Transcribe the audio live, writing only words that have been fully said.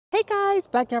Hey guys,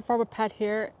 Backyard Farmer Pat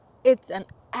here. It's an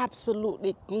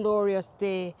absolutely glorious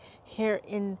day here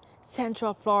in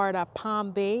Central Florida,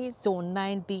 Palm Bay, Zone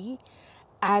 9B.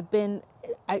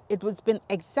 It was been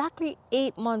exactly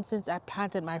 8 months since I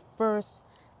planted my first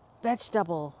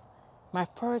vegetable, my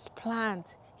first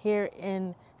plant here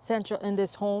in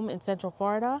this home in Central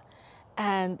Florida.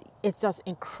 And it's just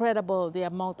incredible the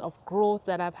amount of growth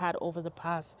that I've had over the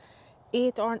past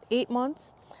 8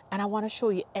 months. And I want to show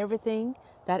you everything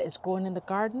that is growing in the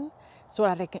garden so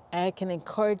that I can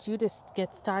encourage you to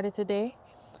get started today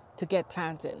to get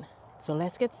planting. So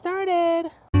let's get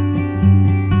started.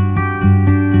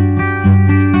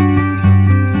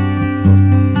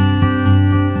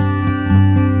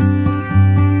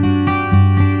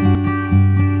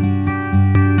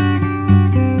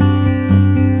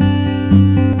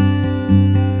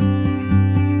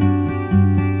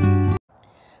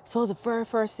 So the very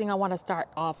first thing I want to start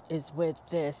off is with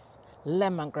this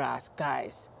lemongrass,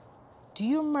 guys. Do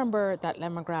you remember that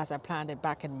lemongrass I planted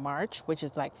back in March, which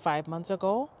is like 5 months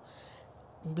ago?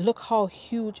 Look how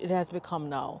huge it has become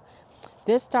now.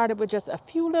 This started with just a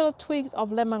few little twigs of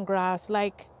lemongrass,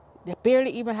 like they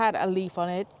barely even had a leaf on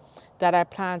it, that I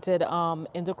planted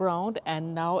in the ground,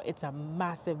 and now it's a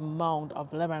massive mound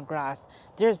of lemongrass.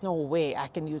 There's no way I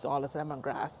can use all this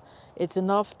lemongrass. It's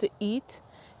enough to eat.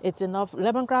 It's enough.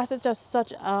 Lemongrass is just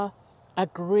such a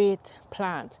great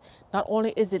plant. Not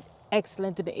only is it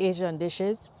excellent in the Asian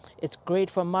dishes, it's great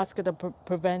for mosquito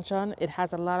prevention. It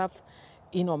has a lot of,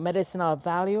 medicinal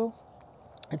value.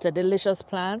 It's a delicious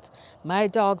plant. My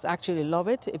dogs actually love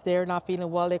it. If they're not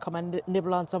feeling well, they come and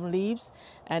nibble on some leaves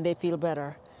and they feel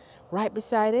better. Right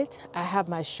beside it, I have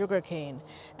my sugar cane.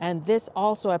 And this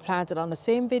also I planted on the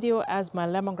same video as my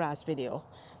lemongrass video.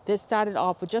 This started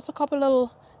off with just a couple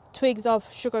little twigs of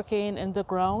sugar cane in the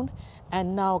ground.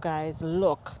 And now guys,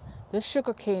 look, this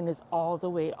sugar cane is all the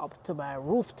way up to my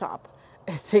rooftop.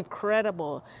 It's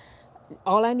incredible.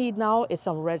 All I need now is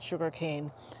some red sugar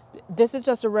cane. This is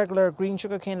just a regular green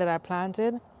sugar cane that I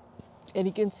planted. And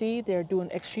you can see they're doing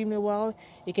extremely well.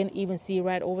 You can even see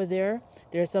right over there,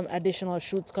 there's some additional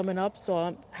shoots coming up. So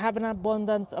I'm having an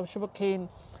abundance of sugar cane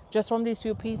just from these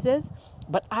few pieces,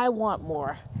 but I want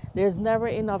more. There's never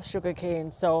enough sugar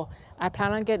cane. So I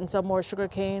plan on getting some more sugar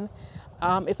cane.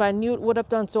 If I knew it would have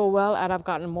done so well, I'd have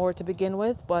gotten more to begin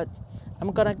with, but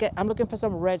I'm looking for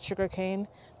some red sugar cane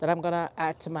that I'm gonna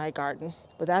add to my garden.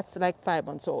 But that's like 5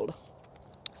 months old.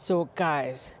 So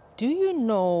guys, do you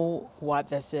know what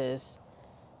this is?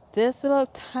 This little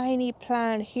tiny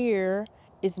plant here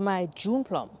is my June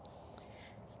plum.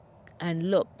 And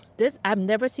look, I've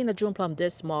never seen a June plum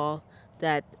this small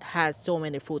that has so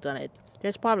many fruits on it.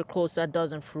 There's probably close to a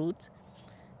dozen fruits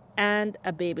and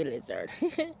a baby lizard.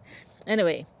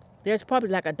 Anyway, there's probably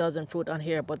like a dozen fruit on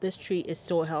here, but this tree is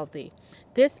so healthy.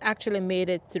 This actually made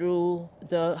it through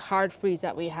the hard freeze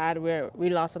that we had where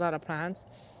we lost a lot of plants.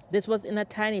 This was in a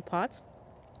tiny pot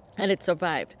and it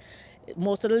survived.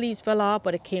 Most of the leaves fell off,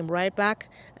 but it came right back.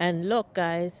 And look,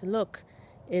 guys, look,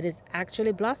 it is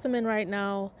actually blossoming right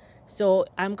now. So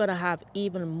I'm gonna have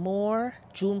even more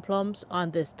June plums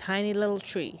on this tiny little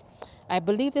tree. I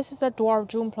believe this is a dwarf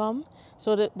June plum,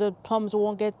 so the plums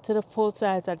won't get to the full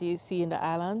size that you see in the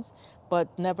islands, but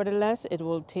nevertheless, it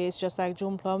will taste just like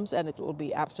June plums and it will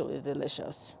be absolutely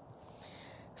delicious.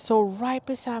 So right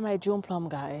beside my June plum,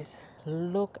 guys,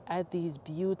 look at these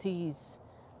beauties.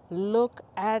 Look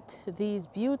at these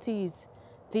beauties.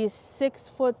 These 6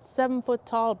 foot, 7 foot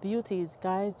tall beauties.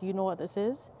 Guys, do you know what this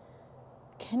is?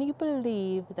 Can you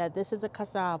believe that this is a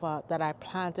cassava that I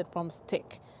planted from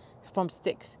sticks?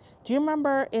 Do you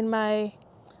remember in my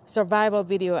survival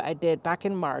video I did back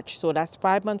in March? So that's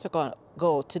 5 months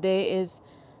ago. Today is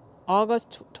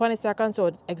August 22nd, so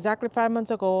it's exactly 5 months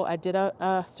ago, I did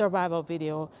a survival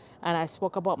video and I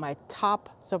spoke about my top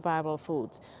survival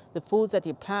foods. The foods that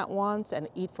you plant once and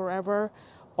eat forever,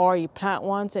 or you plant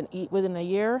once and eat within a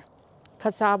year.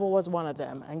 Cassava was one of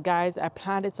them. And guys, I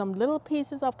planted some little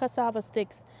pieces of cassava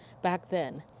sticks back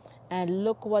then. And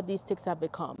look what these sticks have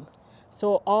become.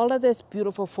 So all of this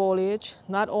beautiful foliage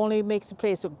not only makes the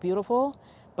place look beautiful,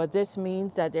 but this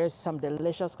means that there's some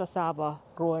delicious cassava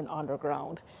growing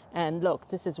underground. And look,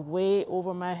 this is way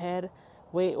over my head,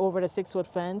 way over the 6 foot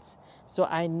fence. So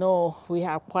I know we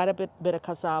have quite a bit of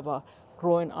cassava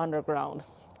growing underground.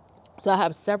 So I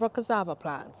have several cassava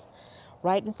plants.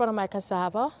 Right in front of my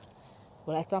cassava,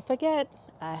 well, let's not forget,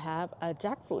 I have a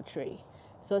jackfruit tree.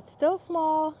 So it's still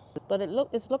small, but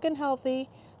it's looking healthy.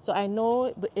 So I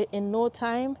know in no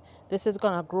time, this is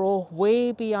gonna grow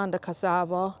way beyond the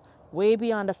cassava, way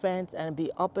beyond the fence, and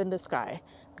be up in the sky.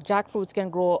 Jackfruits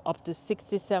can grow up to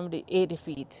 60, 70, 80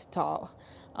 feet tall.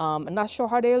 I'm not sure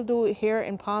how they'll do it here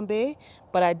in Palm Bay,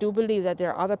 but I do believe that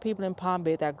there are other people in Palm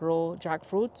Bay that grow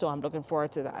jackfruit, so I'm looking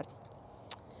forward to that.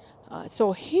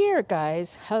 So here,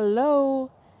 guys,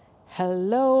 hello,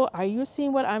 hello. Are you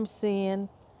seeing what I'm seeing?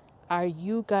 Are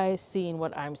you guys seeing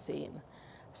what I'm seeing?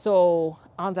 So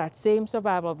on that same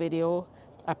survival video,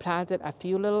 I planted a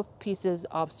few little pieces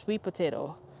of sweet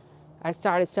potato. I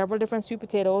started several different sweet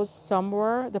potatoes. Some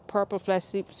were the purple flesh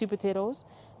sweet potatoes,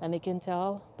 and you can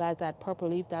tell by that purple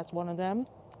leaf, that's one of them.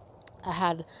 I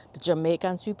had the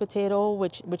Jamaican sweet potato,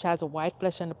 which has a white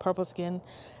flesh and a purple skin,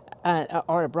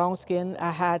 or a brown skin.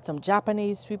 I had some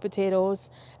Japanese sweet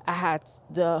potatoes. I had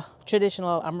the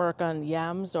traditional American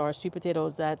yams or sweet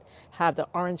potatoes that have the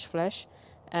orange flesh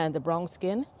and the brown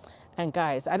skin. And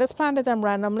guys, I just planted them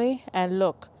randomly, and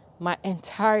look, my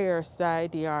entire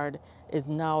side yard is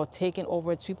now taken over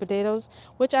with sweet potatoes,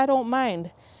 which I don't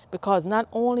mind, because not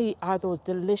only are those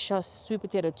delicious sweet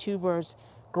potato tubers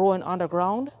growing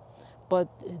underground, but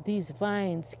these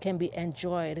vines can be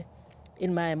enjoyed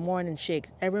in my morning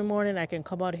shakes. Every morning I can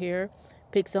come out here,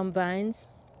 pick some vines.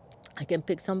 I can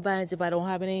pick some vines if I don't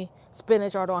have any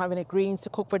spinach or don't have any greens to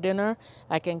cook for dinner.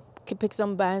 I can pick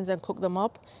some vines and cook them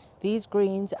up. These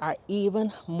greens are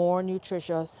even more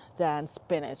nutritious than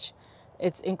spinach.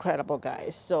 It's incredible,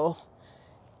 guys. So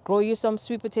grow you some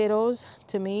sweet potatoes.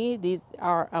 To me, these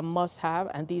are a must-have,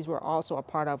 and these were also a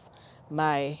part of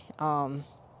my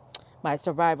my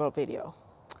survival video.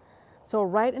 So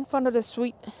right in front of the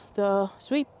sweet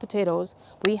potatoes,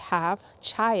 we have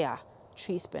chaya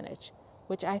tree spinach,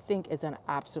 which I think is an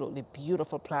absolutely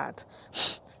beautiful plant.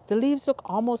 The leaves look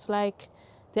almost like,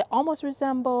 they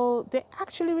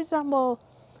actually resemble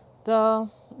the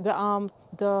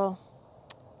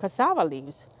cassava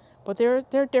leaves, but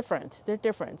they're different. They're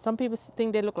different. Some people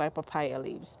think they look like papaya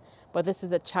leaves, but this is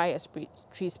the chaya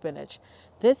tree spinach.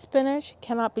 This spinach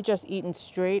cannot be just eaten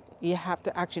straight. You have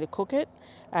to actually cook it.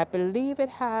 I believe it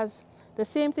has the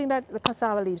same thing that the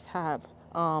cassava leaves have,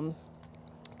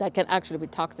 that can actually be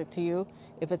toxic to you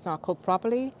if it's not cooked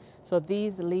properly. So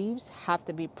these leaves have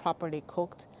to be properly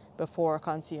cooked before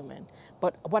consuming.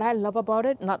 But what I love about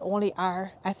it, not only I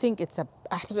think it's an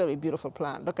absolutely beautiful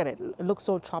plant. Look at it. It looks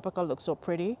so tropical, looks so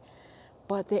pretty.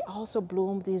 But they also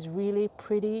bloom these really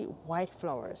pretty white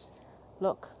flowers.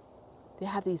 Look, they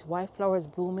have these white flowers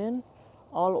blooming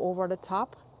all over the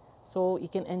top. So you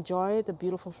can enjoy the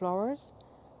beautiful flowers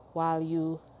while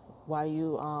you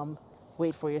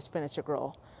wait for your spinach to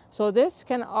grow. So this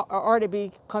can already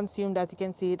be consumed. As you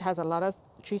can see, it has a lot of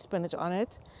tree spinach on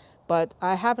it, but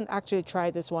I haven't actually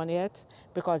tried this one yet,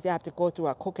 because you have to go through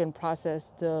a cooking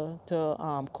process to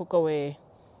cook away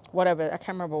whatever, I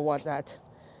can't remember what that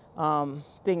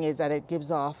thing is that it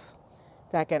gives off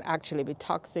that can actually be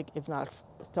toxic if not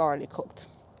thoroughly cooked.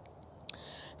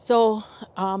 So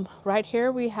right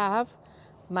here we have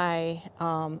my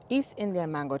East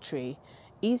Indian mango tree.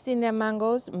 East Indian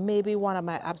mangoes may be one of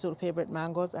my absolute favorite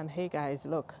mangoes. And hey guys,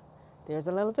 look, there's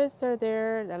a little visitor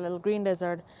there, that little green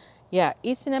lizard. Yeah,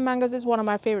 East Indian mangoes is one of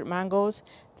my favorite mangoes.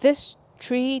 This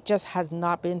tree just has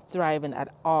not been thriving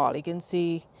at all. You can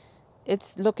see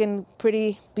it's looking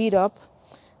pretty beat up.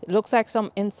 It looks like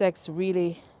some insects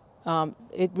really,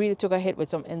 it really took a hit with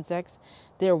some insects.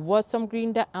 There was some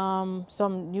green,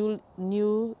 some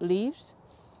new leaves.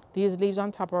 These leaves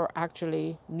on top are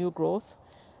actually new growth,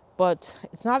 but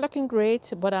it's not looking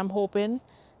great, but I'm hoping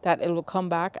that it will come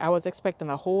back. I was expecting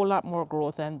a whole lot more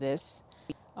growth than this.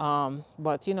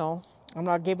 But you know, I'm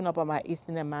not giving up on my East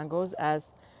Indian mangoes,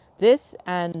 as this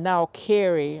and now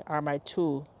Kerry are my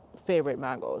two favorite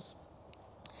mangoes.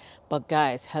 But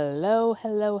guys, hello,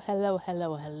 hello, hello,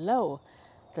 hello, hello.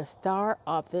 The star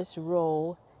of this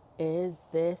row is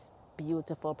this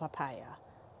beautiful papaya.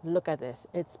 Look at this.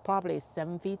 It's probably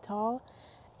 7 feet tall.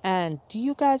 And do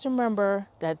you guys remember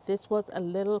that this was a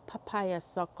little papaya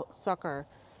sucker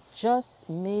just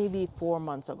maybe 4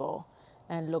 months ago?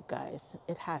 And look guys,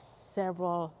 it has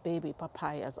several baby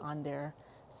papayas on there,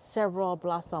 several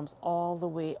blossoms all the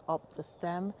way up the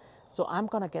stem. So I'm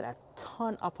gonna get a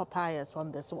ton of papayas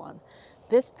from this one.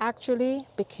 This actually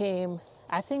became,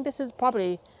 I think this is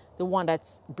probably the one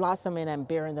that's blossoming and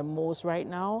bearing the most right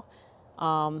now.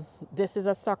 This is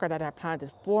a sucker that I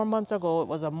planted 4 months ago. It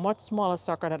was a much smaller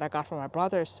sucker that I got from my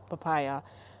brother's papaya.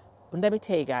 Let me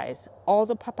tell you guys, all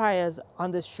the papayas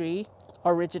on this tree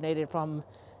originated from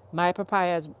my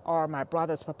papayas or my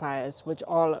brother's papayas, which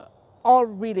all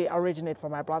really originate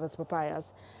from my brother's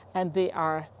papayas. And they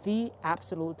are the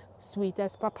absolute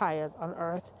sweetest papayas on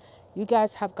earth. You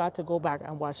guys have got to go back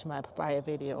and watch my papaya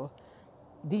video.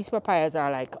 These papayas are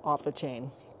like off the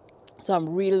chain. So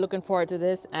I'm really looking forward to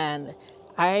this, and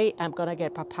I am gonna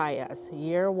get papayas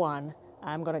year one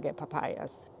I'm gonna get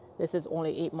papayas. This is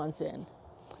only 8 months in.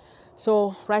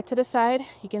 So right to the side,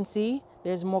 you can see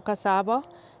there's more cassava.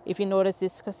 If you notice,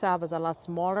 this cassava is a lot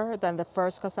smaller than the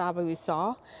first cassava we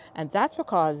saw. And that's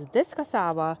because this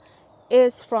cassava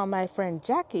is from my friend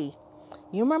Jackie.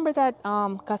 You remember that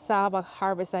cassava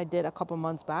harvest I did a couple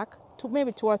months back,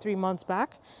 maybe 2 or 3 months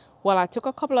back? Well, I took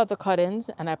a couple of the cuttings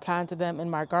and I planted them in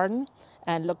my garden.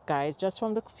 And look, guys, just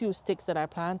from the few sticks that I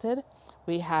planted,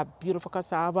 we have beautiful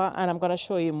cassava, and I'm going to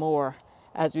show you more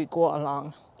as we go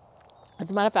along.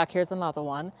 As a matter of fact, here's another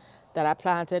one that I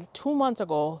planted 2 months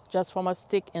ago just from a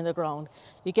stick in the ground.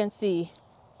 You can see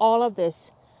all of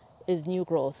this is new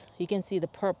growth. You can see the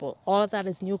purple. All of that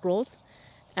is new growth.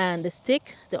 And the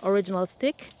stick, the original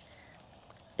stick,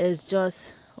 is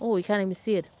just, oh, you can't even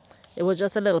see it. It was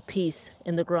just a little piece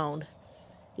in the ground.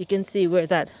 You can see where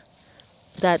that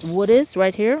wood is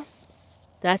right here.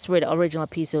 That's where the original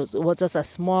piece is. It was just a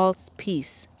small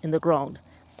piece in the ground.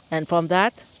 And from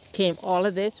that came all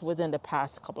of this within the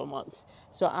past couple of months.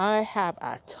 So I have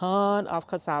a ton of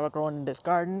cassava growing in this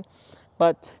garden,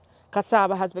 but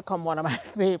cassava has become one of my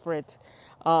favorite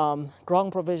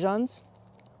growing provisions.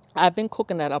 I've been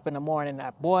cooking that up in the morning. I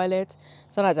boil it.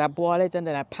 Sometimes I boil it and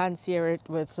then I pan-sear it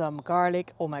with some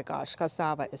garlic. Oh my gosh,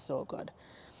 cassava is so good.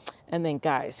 And then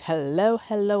guys, hello,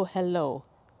 hello, hello.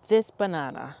 This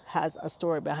banana has a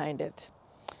story behind it.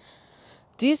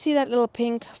 Do you see that little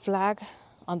pink flag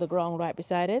on the ground right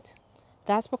beside it?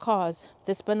 That's because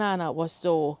this banana was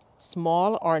so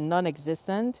small or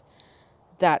non-existent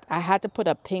that I had to put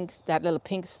that little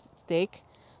pink stake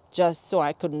just so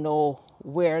I could know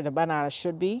where the banana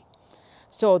should be.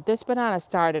 So this banana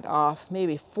started off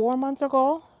maybe 4 months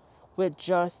ago with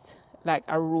just like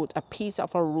a piece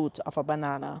of a root of a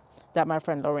banana that my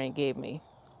friend Lorraine gave me.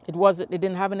 It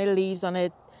didn't have any leaves on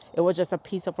it. It was just a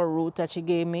piece of a root that she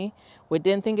gave me. We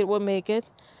didn't think it would make it,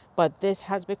 but this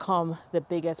has become the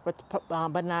biggest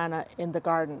banana in the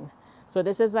garden. So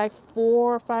this is like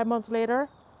 4 or 5 months later.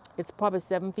 It's probably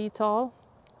 7 feet tall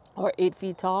or 8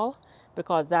 feet tall,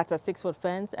 because that's a 6-foot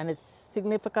fence and it's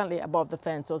significantly above the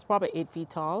fence. So it's probably 8 feet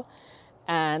tall.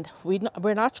 And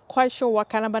we're not quite sure what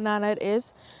kind of banana it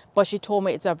is, but she told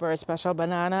me it's a very special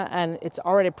banana, and it's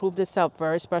already proved itself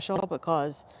very special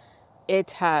because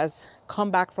it has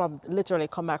literally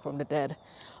come back from the dead.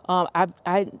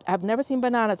 I've never seen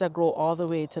bananas that grow all the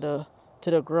way to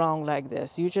the ground like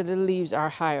this. Usually the leaves are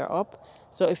higher up.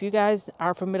 So if you guys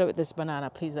are familiar with this banana,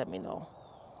 please let me know.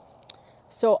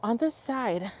 So on this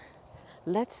side,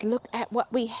 let's look at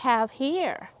what we have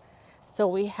here. So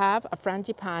we have a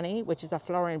frangipani, which is a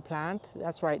flowering plant.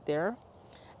 That's right there.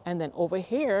 And then over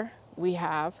here, we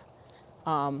have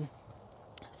a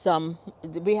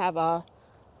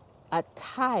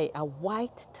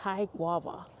white Thai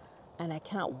guava. And I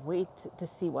cannot wait to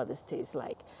see what this tastes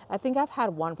like. I think I've had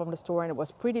one from the store and it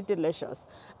was pretty delicious.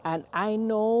 And I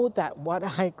know that what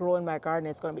I grow in my garden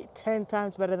is going to be 10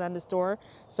 times better than the store.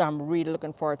 So I'm really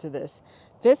looking forward to this.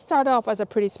 This started off as a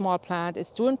pretty small plant.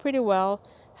 It's doing pretty well,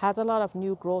 has a lot of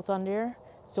new growth on there.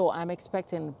 So I'm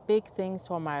expecting big things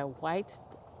for my white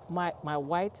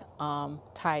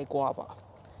Thai guava.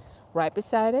 Right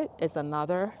beside it is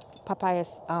another papaya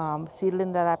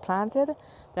seedling that I planted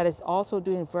that is also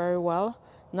doing very well.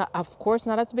 Of course,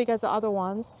 not as big as the other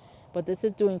ones, but this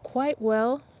is doing quite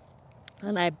well.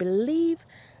 And I believe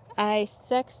I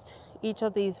sexed each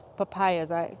of these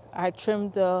papayas. I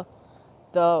trimmed the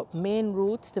main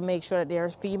roots to make sure that they're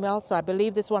female. So I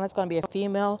believe this one is going to be a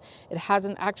female. It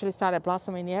hasn't actually started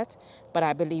blossoming yet, but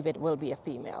I believe it will be a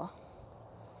female.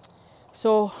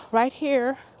 So right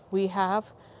here we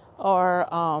have our,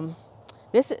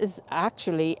 this is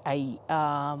actually a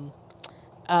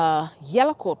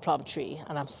yellow coat plum tree,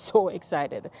 and I'm so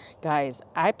excited. Guys,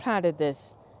 I planted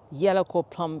this yellow coat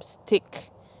plum stick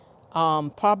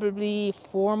probably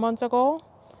 4 months ago.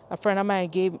 A friend of mine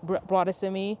brought this to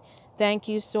me. Thank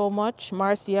you so much,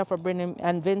 Marcia,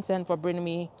 and Vincent for bringing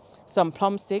me some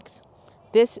plum sticks.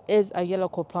 This is a yellow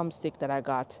coat plum stick that I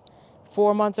got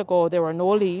 4 months ago. There were no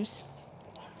leaves.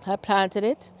 I planted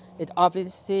it. It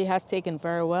obviously has taken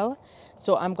very well.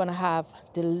 So I'm going to have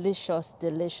delicious,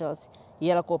 delicious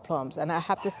yellow coat plums. And I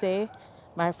have to say,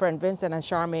 my friend Vincent and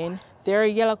Charmaine, their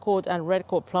yellow coat and red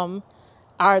coat plum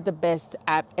are the best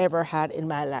I've ever had in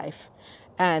my life.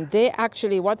 And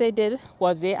what they did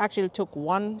was they actually took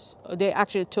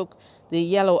the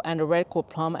yellow and the red coat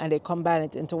plum and they combined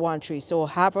it into one tree. So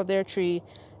half of their tree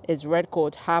is red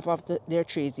coat, half of their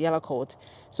tree is yellow coat.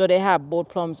 So they have both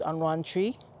plums on one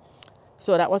tree.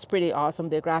 So that was pretty awesome.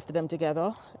 They grafted them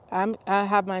together. I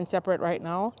have mine separate right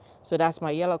now. So that's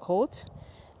my yellow coat.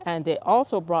 And they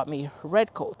also brought me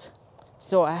red coat.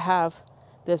 So I have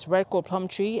this red gold plum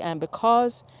tree, and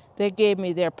because they gave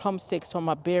me their plum sticks from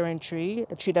a bearing tree,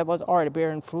 a tree that was already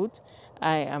bearing fruit,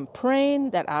 I am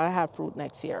praying that I'll have fruit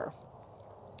next year.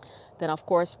 Then, of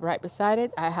course, right beside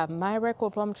it, I have my red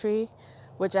gold plum tree,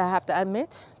 which I have to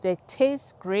admit, they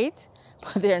taste great,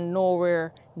 but they're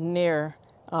nowhere near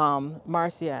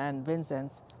Marcia and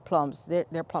Vincent's plums.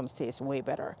 Their plums taste way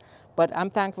better. But I'm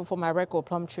thankful for my red gold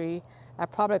plum tree. I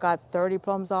probably got 30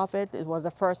 plums off it. It was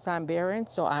the first time bearing,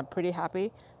 so I'm pretty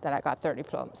happy that I got 30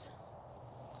 plums.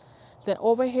 Then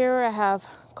over here I have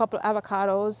a couple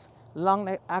avocados, long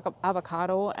neck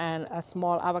avocado and a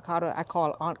small avocado I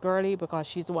call Aunt Girlie because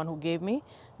she's the one who gave me.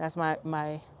 That's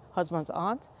my husband's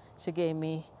aunt. She gave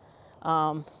me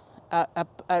a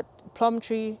plum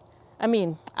tree,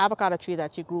 avocado tree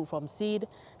that she grew from seed.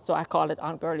 So I call it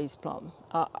Aunt Girlie's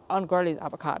Aunt Girlie's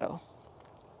avocado.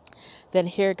 Then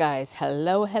here, guys,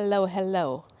 hello, hello,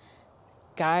 hello.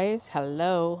 Guys,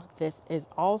 hello. This is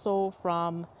also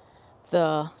from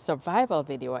the survival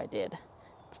video I did.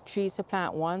 Trees to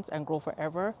plant once and grow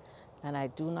forever. And I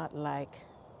do not like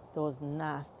those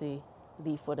nasty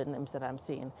leaf-footed nymphs that I'm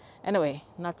seeing. Anyway,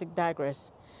 not to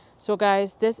digress. So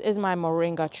guys, this is my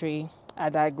moringa tree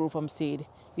that I grew from seed.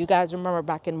 You guys remember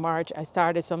back in March, I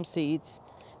started some seeds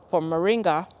for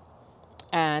moringa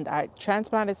and I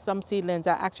transplanted some seedlings.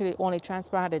 I actually only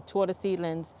transplanted 2 of the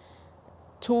seedlings.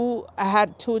 I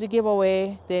had 2 to give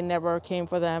away. They never came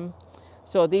for them.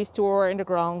 So these 2 are in the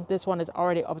ground. This one is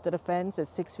already up to the fence. It's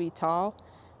 6 feet tall.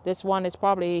 This one is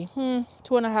probably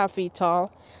 2.5 feet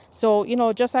tall. So, you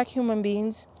know, just like human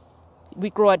beings, we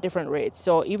grow at different rates.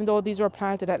 So even though these were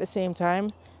planted at the same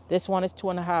time, this one is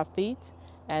 2.5 feet.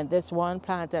 And this one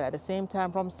planted at the same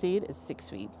time from seed is 6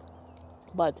 feet.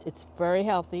 But it's very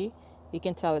healthy. You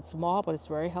can tell it's small, but it's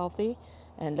very healthy.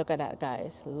 And look at that,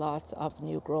 guys. Lots of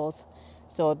new growth.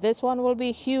 So this one will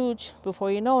be huge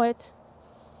before you know it.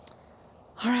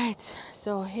 All right,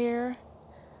 so here,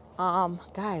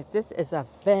 guys, this is a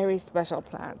very special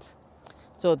plant.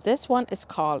 So this one is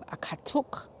called a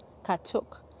katuk,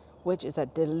 which is a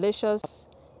delicious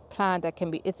plant that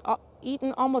can be, it's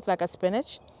eaten almost like a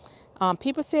spinach.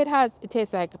 People say it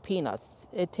tastes like peanuts.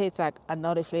 It tastes like a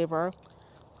nutty flavor.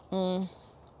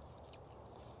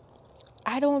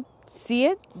 I don't see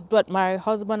it, but my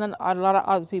husband and a lot of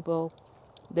other people,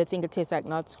 they think it tastes like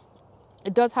nuts.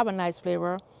 It does have a nice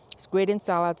flavor. It's great in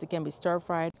salads. It can be stir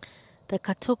fried. The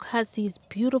katuk has these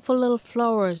beautiful little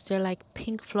flowers. They're like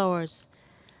pink flowers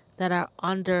that are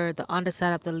under the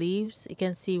underside of the leaves. You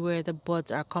can see where the buds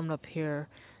are coming up here.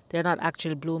 They're not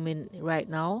actually blooming right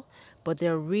now, but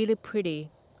they're really pretty.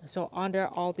 So under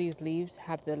all these leaves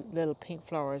have the little pink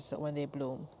flowers when they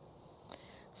bloom.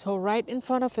 So right in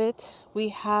front of it, we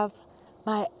have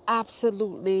my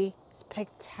absolutely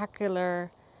spectacular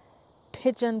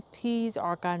pigeon peas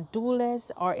or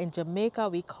gandules, or in Jamaica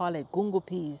we call it gungo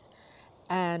peas.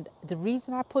 And the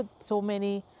reason I put so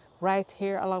many right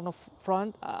here along the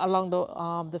front, along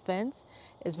the fence,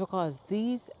 is because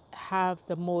these have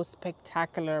the most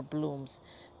spectacular blooms.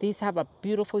 These have a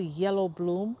beautiful yellow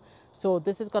bloom, so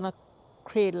this is gonna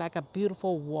create like a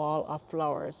beautiful wall of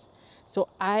flowers. So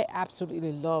I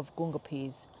absolutely love gungo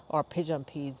peas or pigeon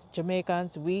peas.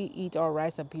 Jamaicans, we eat our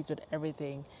rice and peas with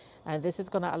everything. And this is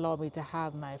going to allow me to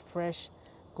have my fresh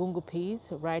gungo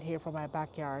peas right here from my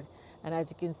backyard. And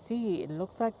as you can see, it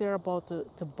looks like they're about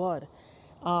to bud.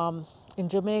 In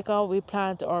Jamaica, we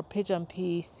plant our pigeon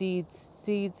pea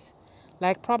seeds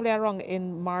like probably around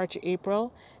in March,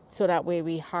 April. So that way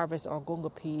we harvest our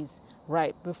gungo peas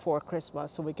right before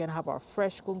Christmas. So we can have our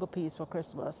fresh gungo peas for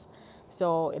Christmas.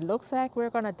 So it looks like we're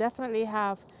going to definitely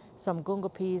have some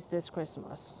gungo peas this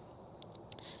Christmas.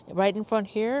 Right in front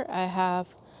here, I have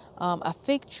a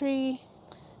fig tree.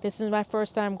 This is my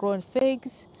first time growing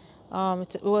figs.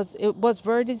 It was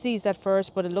very diseased at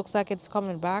first, but it looks like it's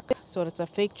coming back. So it's a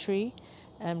fig tree.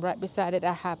 And right beside it,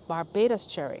 I have Barbados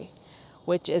cherry,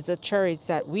 which is the cherries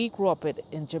that we grew up with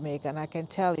in Jamaica. And I can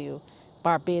tell you,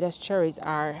 Barbados cherries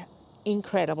are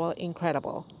incredible,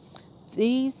 incredible.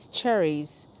 These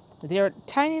cherries, they're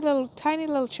tiny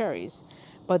little cherries,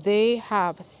 but they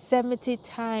have 70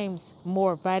 times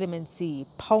more vitamin C,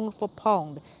 pound for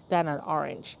pound, than an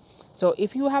orange. So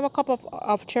if you have a cup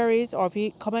of cherries, or if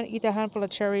you come and eat a handful of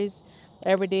cherries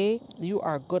every day, you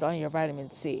are good on your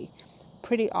vitamin C.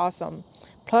 Pretty awesome.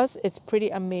 Plus, it's pretty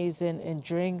amazing in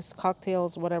drinks,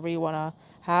 cocktails, whatever you want to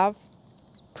have.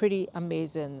 Pretty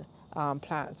amazing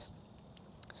plants.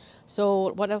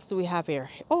 So what else do we have here?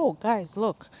 Oh, guys,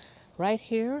 look. Right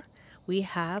here, we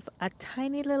have a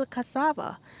tiny little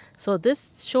cassava. So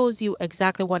this shows you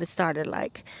exactly what it started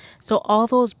like. So all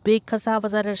those big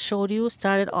cassavas that I showed you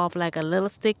started off like a little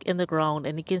stick in the ground.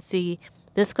 And you can see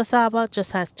This cassava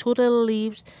just has two little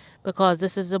leaves because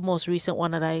this is the most recent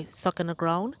one that I stuck in the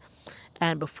ground.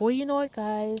 And before you know it,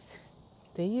 guys,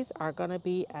 these are gonna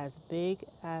be as big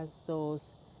as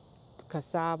those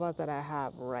cassavas that I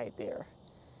have right there.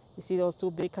 You see those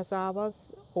two big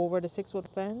cassavas over the 6-foot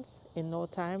fence? In no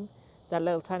time, that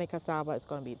little tiny cassava is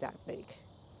gonna be that big.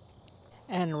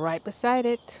 And right beside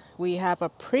it, we have a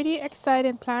pretty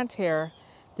exciting plant here.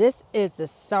 This is the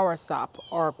soursop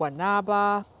or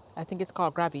guanaba. I think it's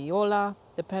called graviola,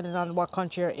 depending on what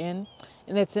country you're in.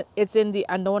 And it's in the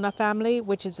Annona family,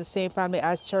 which is the same family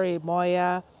as cherry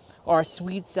moya or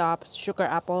sweet sop, sugar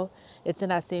apple. It's in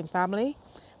that same family.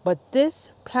 But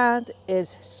this plant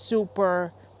is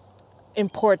super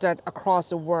important across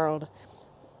the world.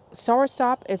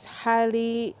 Soursop is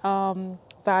highly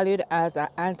valued as an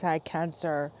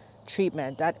anti-cancer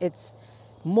treatment. That it's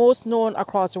most known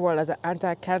across the world as an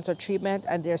anti-cancer treatment,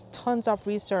 and there's tons of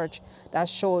research that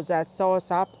shows that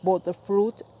soursop, both the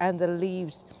fruit and the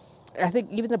leaves, I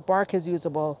think even the bark is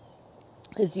usable,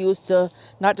 is used to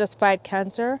not just fight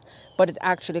cancer, but it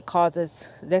actually causes,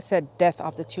 they said, death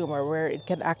of the tumor, where it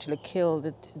can actually kill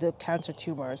the cancer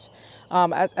tumors.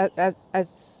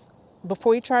 As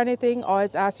before you try anything,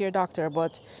 always ask your doctor,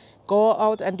 but go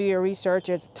out and do your research.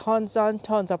 There's tons and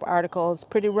tons of articles.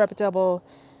 Pretty reputable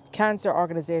cancer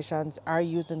organizations are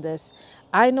using this.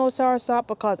 I know soursop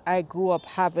because I grew up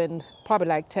having probably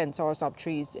like 10 soursop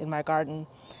trees in my garden,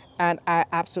 and I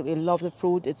absolutely love the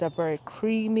fruit. It's a very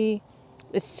creamy,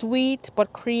 it's sweet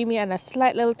but creamy and a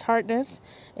slight little tartness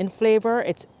in flavor.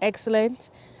 It's excellent.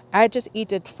 I just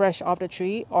eat it fresh off the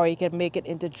tree, or you can make it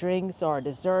into drinks or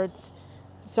desserts.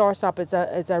 Soursop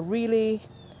is a really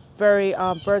very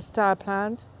versatile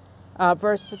plant,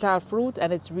 versatile fruit,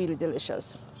 and it's really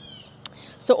delicious.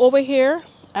 So over here,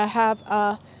 I have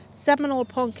a Seminole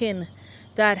pumpkin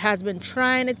that has been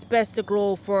trying its best to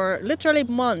grow for literally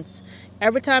months.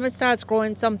 Every time it starts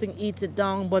growing, something eats it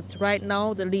down, but right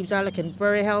now the leaves are looking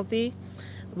very healthy.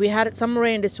 We had some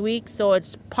rain this week, so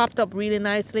it's popped up really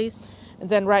nicely. And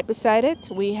then right beside it,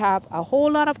 we have a whole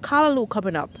lot of callaloo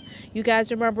coming up. You guys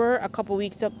remember a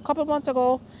couple months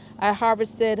ago, I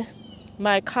harvested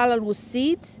my callaloo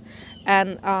seeds,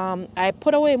 and I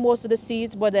put away most of the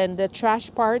seeds, but then the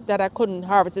trash part that I couldn't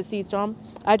harvest the seeds from,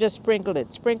 I just sprinkled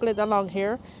it along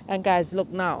here. And guys, look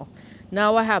now.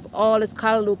 Now I have all this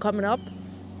callaloo coming up,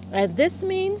 and this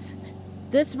means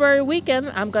this very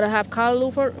weekend I'm gonna have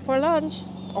callaloo for lunch,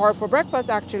 or for breakfast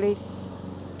actually.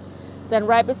 Then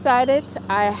right beside it,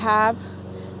 I have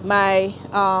my,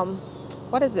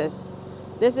 what is this?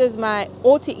 This is my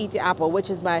Oti apple,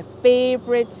 which is my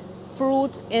favorite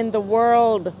fruit in the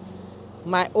world.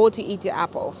 My Oti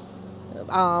apple.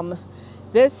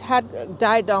 This had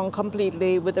died down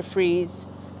completely with the freeze.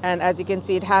 And as you can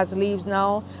see, it has leaves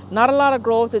now. Not a lot of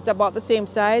growth. It's about the same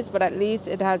size, but at least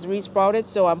it has resprouted.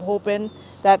 So I'm hoping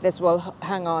that this will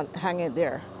hang in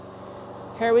there.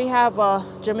 Here we have a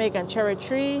Jamaican cherry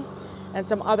tree and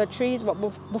some other trees. But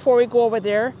before we go over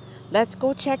there, let's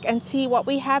go check and see what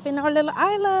we have in our little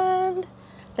island.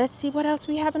 Let's see what else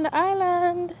we have in the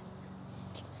island.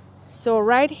 So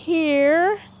right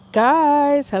here,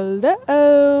 guys,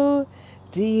 hello.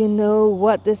 Do you know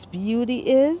what this beauty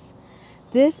is?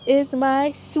 This is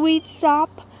my sweet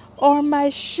sop or my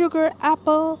sugar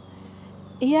apple.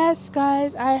 Yes,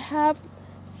 guys, I have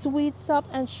sweet sop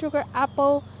and sugar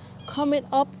apple coming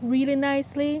up really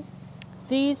nicely.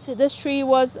 This tree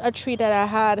was a tree that I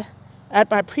had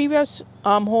at my previous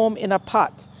home in a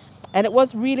pot, and it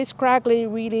was really scraggly,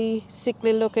 really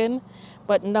sickly looking.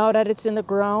 But now that it's in the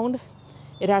ground,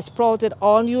 it has sprouted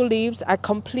all new leaves. I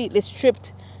completely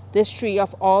stripped this tree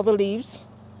of all the leaves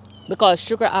because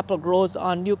sugar apple grows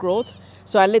on new growth.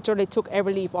 So I literally took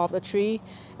every leaf off the tree.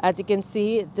 As you can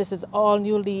see, this is all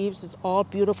new leaves. It's all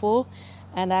beautiful.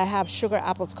 And I have sugar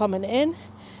apples coming in.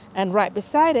 And right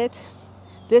beside it,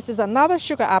 this is another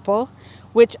sugar apple,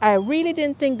 which I really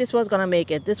didn't think this was gonna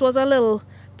make it. This was a little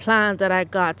plant that I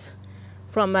got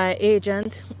from my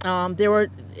agent. There were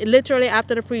literally,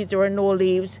 after the freeze, there were no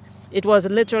leaves. It was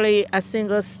literally a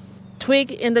single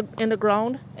twig in the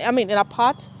ground. I mean, in a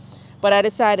pot. But I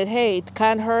decided, hey, it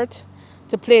can't hurt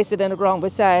to place it in the ground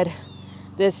beside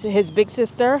his big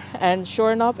sister. And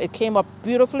sure enough, it came up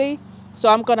beautifully. So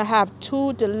I'm gonna have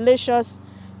two delicious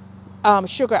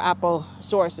sugar apple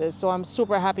sources. So I'm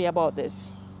super happy about this.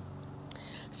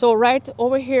 So right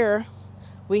over here,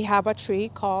 we have a tree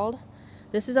called,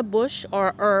 this is a bush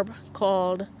or herb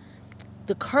called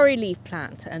the curry leaf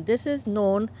plant. And this is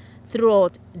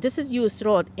used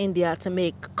throughout India to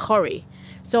make curry.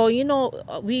 So, you know,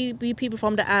 we people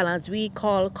from the islands, we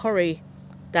call curry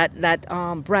that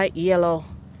bright yellow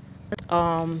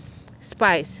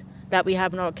spice that we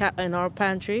have in our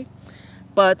pantry.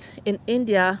 But in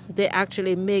India, they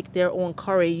actually make their own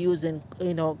curry using,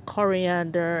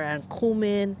 coriander and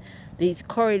cumin, these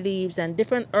curry leaves and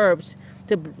different herbs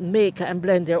to make and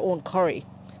blend their own curry.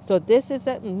 So this is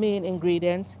the main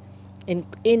ingredient in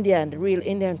India, and the real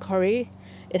Indian curry.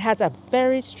 It has a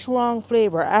very strong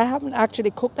flavor. I haven't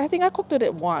actually cooked. I think I cooked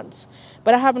it once,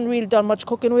 but I haven't really done much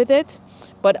cooking with it.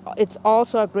 But it's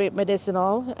also a great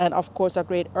medicinal and of course a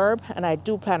great herb, and I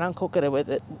do plan on cooking it with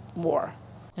it more.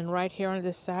 And right here on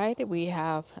this side, we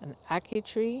have an ackee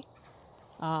tree.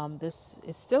 This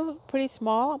is still pretty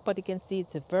small, but you can see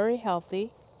it's very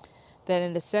healthy. Then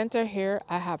in the center here,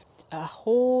 I have a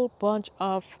whole bunch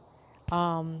of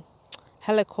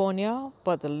heliconia,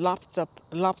 but the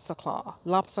lobster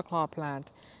claw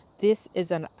plant. This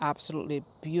is an absolutely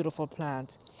beautiful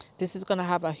plant. This is going to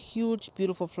have a huge,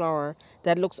 beautiful flower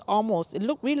that looks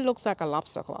really looks like a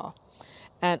lobster claw.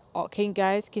 And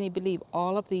guys, can you believe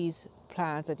all of these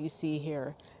plants that you see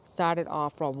here started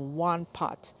off from one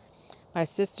pot? My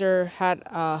sister had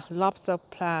a lobster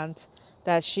plant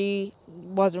that she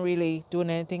wasn't really doing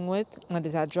anything with, and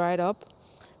it had dried up,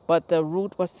 but the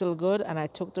root was still good, and I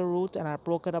took the root and I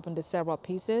broke it up into several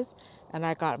pieces, and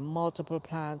I got multiple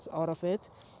plants out of it.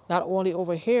 Not only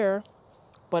over here,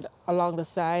 but along the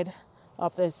side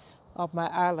of my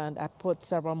island, I put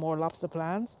several more lobster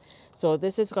plants. So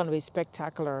this is going to be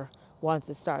spectacular once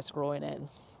it starts growing in.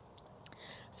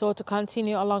 So to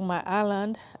continue along my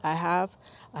island, I have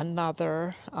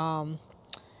another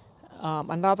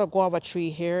guava tree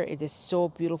here. It is so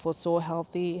beautiful, so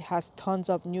healthy. It has tons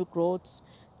of new growths,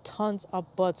 tons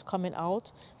of buds coming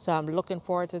out. So I'm looking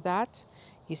forward to that.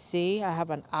 You see, I have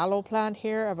an aloe plant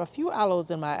here. I have a few aloes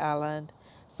in my island.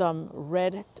 Some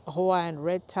Hawaiian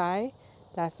red Thai.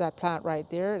 That's that plant right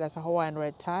there. That's a Hawaiian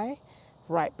red Thai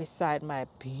right beside my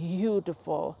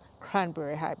beautiful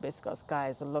cranberry hibiscus.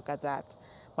 Guys, look at that.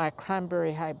 My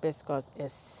cranberry hibiscus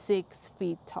is 6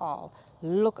 feet tall.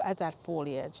 Look at that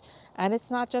foliage. And it's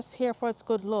not just here for its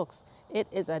good looks. It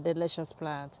is a delicious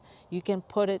plant. You can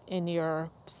put it in your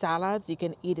salads. You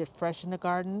can eat it fresh in the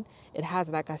garden. It has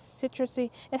like a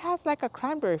citrusy, it has like a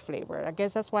cranberry flavor. I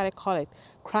guess that's why they call it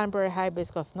cranberry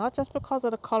hibiscus. Not just because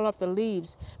of the color of the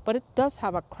leaves, but it does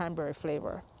have a cranberry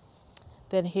flavor.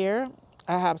 Then here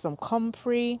I have some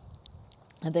comfrey.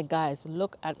 And then guys,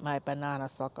 look at my banana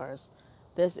suckers.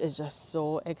 This is just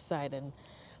so exciting.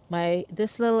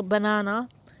 This little banana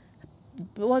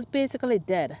was basically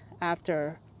dead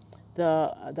after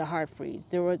the hard freeze.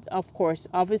 There was, of course,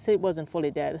 obviously it wasn't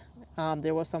fully dead.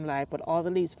 There was some life, but all the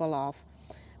leaves fell off.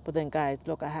 But then guys,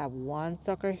 look, I have one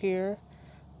sucker here,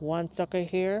 one sucker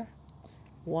here,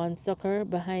 one sucker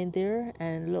behind there,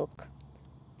 and look,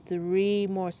 3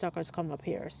 more suckers come up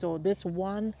here. So this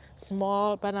one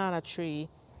small banana tree,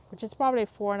 which is probably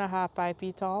 4.5, 5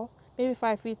 feet tall, maybe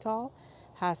 5 feet tall,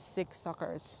 has 6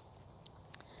 suckers.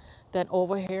 Then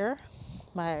over here,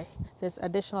 this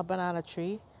additional banana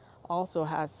tree also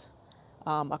has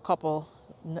a couple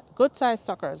good sized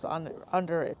suckers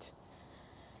under it.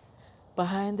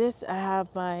 Behind this, I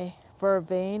have my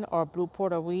vervain or blue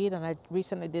porterweed, and I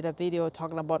recently did a video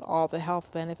talking about all the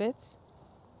health benefits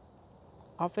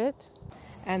of it.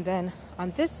 And then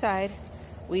on this side,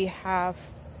 we have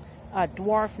a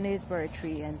dwarf naseberry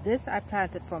tree, and this I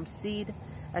planted from seed,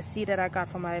 a seed that I got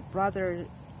from my brother,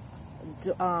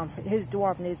 his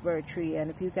dwarf naseberry tree. And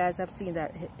if you guys have seen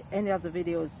that any of the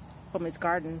videos from his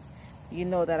garden, you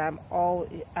know that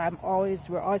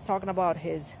we're always talking about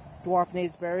his dwarf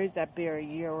naseberries that bear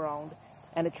year round.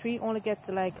 And the tree only gets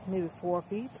to like maybe 4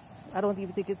 feet. I don't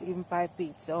even think it's even 5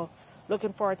 feet. So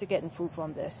looking forward to getting fruit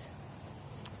from this.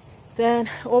 Then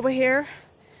over here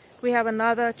we have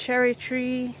another cherry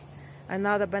tree,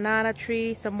 another banana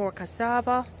tree, some more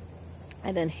cassava.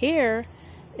 And then here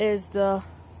is the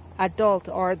adult,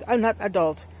 or not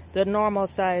adult, the normal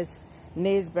size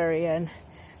naseberry. And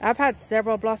I've had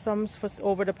several blossoms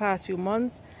over the past few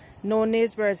months. No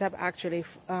naseberries have actually,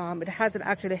 it hasn't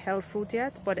actually held fruit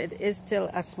yet, but it is still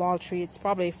a small tree. It's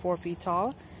probably 4 feet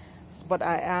tall, but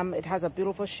it has a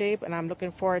beautiful shape, and I'm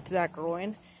looking forward to that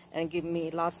growing and giving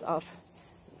me lots of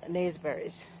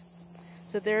naseberries.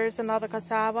 So there's another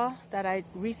cassava that I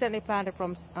recently planted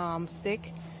from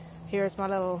stick. Here's my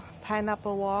little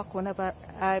pineapple walk. Whenever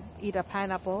I eat a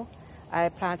pineapple, I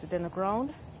plant it in the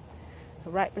ground.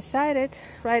 Right beside it,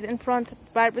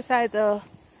 right beside the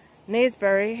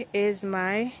naseberry is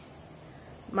my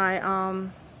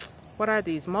what are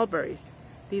these? Mulberries.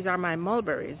 These are my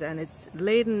mulberries, and it's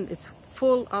laden, it's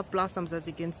full of blossoms, as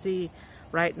you can see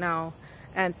right now.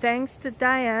 And thanks to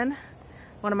Diane,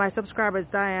 one of my subscribers,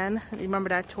 Diane, remember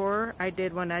that tour I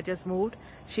did when I just moved?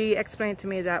 She explained to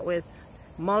me that with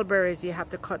mulberries you have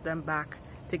to cut them back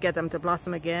to get them to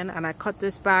blossom again, and I cut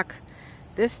this back.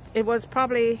 It was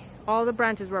probably, all the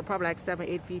branches were probably like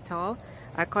 7-8 feet tall.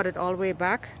 I cut it all the way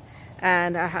back,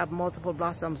 and I have multiple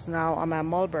blossoms now on my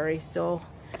mulberry. So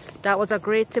that was a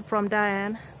great tip from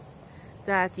Diane,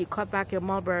 that you cut back your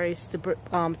mulberries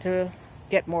to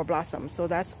get more blossoms. So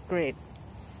that's great.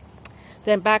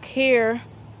 Then back here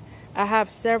I have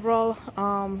several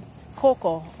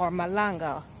cocoa or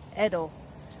malanga, Edo.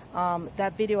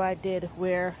 That video I did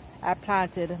where I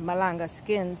planted malanga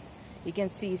skins, you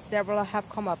can see several have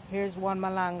come up. Here's one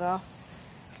malanga.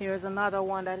 Here's another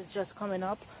one that is just coming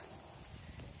up.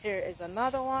 Here is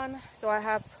another one. So I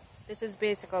have, this is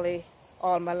basically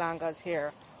all malangas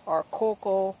here, or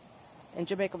cocoa. In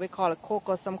Jamaica we call it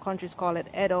cocoa, some countries call it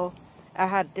Edo. I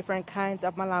had different kinds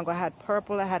of malanga. I had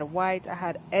purple, I had white, I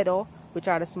had Edo, which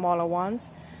are the smaller ones.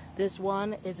 This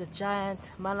one is a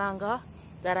giant malanga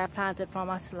that I planted from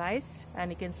a slice,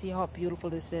 and you can see how beautiful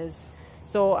this is.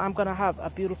 So I'm gonna have a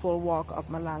beautiful walk of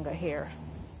malanga here.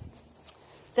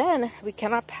 Then we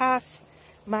cannot pass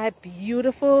my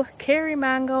beautiful Kerry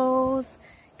mangoes.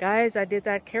 Guys, I did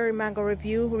that Kerry mango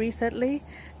review recently,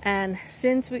 and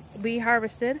since we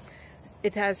harvested,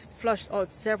 it has flushed out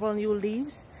several new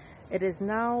leaves. It is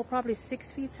now probably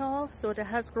 6 feet tall, so it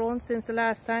has grown since the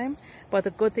last time. But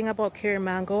the good thing about Kerry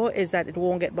mango is that it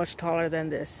won't get much taller than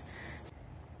this.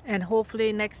 And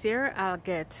hopefully next year I'll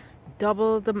get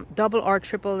double or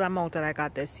triple the amount that I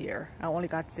got this year. I only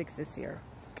got 6 this year.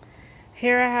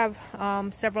 Here I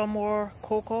have several more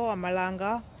cocoa or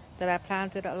malanga that I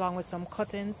planted, along with some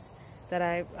cuttings that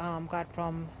I got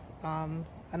from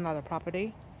another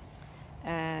property.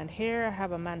 And here I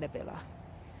have a mandevilla.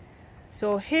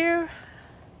 So here,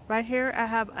 right here, I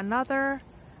have another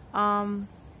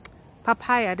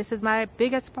papaya. This is my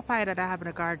biggest papaya that I have in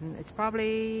the garden. It's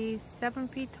probably 7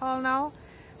 feet tall now.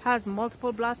 Has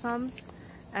multiple blossoms,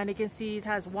 and you can see it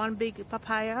has one big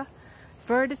papaya.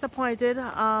 Very disappointed.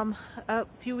 A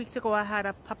few weeks ago I had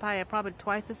a papaya probably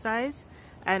twice the size,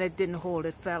 and it didn't hold.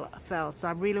 It fell. So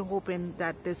I'm really hoping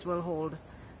that this will hold,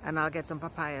 and I'll get some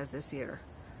papayas this year.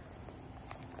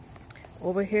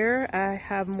 Over here I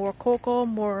have more cocoa,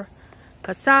 more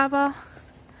cassava,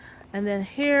 and then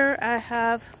here I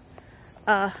have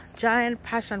a giant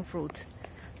passion fruit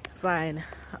vine.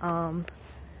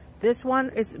 This one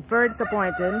is very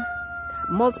disappointing.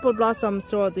 Multiple blossoms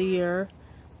throughout the year,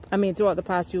 throughout the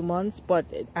past few months, but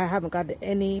I haven't got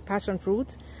any passion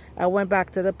fruit. I went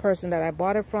back to the person that I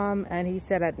bought it from, and he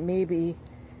said that maybe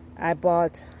I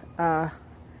bought a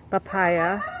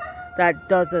papaya that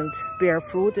doesn't bear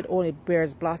fruit, it only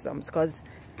bears blossoms, because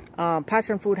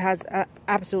passion fruit has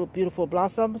absolute beautiful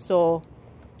blossoms. So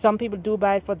some people do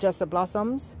buy it for just the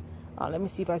blossoms. Let me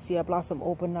see if I see a blossom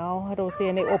open now. I don't see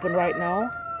any open right now,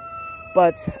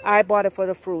 but I bought it for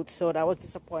the fruit, so that was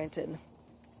disappointing.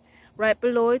 Right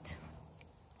below it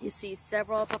you see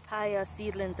several papaya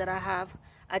seedlings that I have.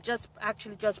 I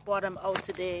actually just bought them out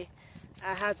today.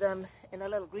 I had them in a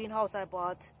little greenhouse I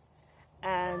bought,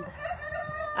 and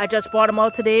I just bought them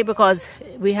out today because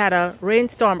we had a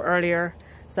rainstorm earlier,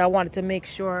 so I wanted to make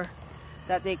sure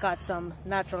that they got some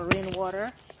natural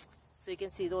rainwater. So you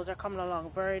can see those are coming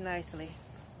along very nicely.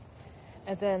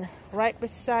 And then right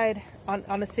beside,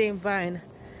 on the same vine,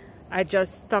 I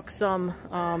just stuck some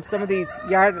of these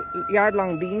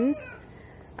yard-long beans.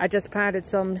 I just planted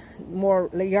some more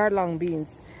yard-long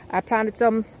beans. I planted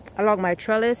some along my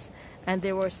trellis, and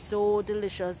they were so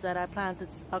delicious that I planted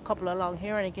a couple along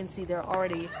here, and you can see they're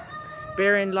already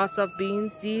bearing lots of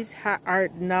beans. These are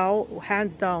now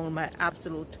hands down my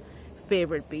absolute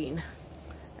favorite bean.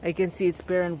 You can see it's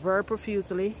bearing very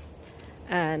profusely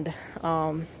and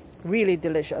really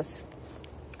delicious.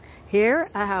 Here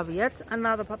I have yet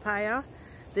another papaya.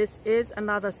 This is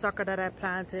another sucker that I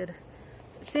planted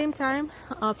same time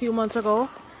a few months ago,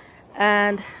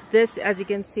 and this, as you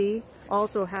can see,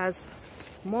 also has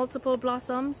multiple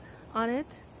blossoms on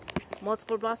it,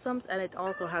 and it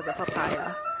also has a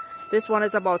papaya. This one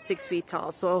is about 6 feet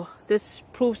tall, so this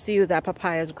proves to you that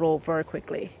papayas grow very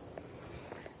quickly.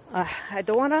 I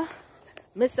don't want to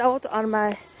miss out on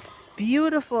my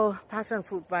beautiful passion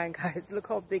fruit vine, guys. Look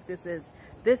how big this is.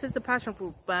 This is the passion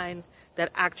fruit vine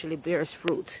that actually bears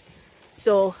fruit.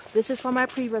 So this is from my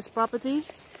previous property,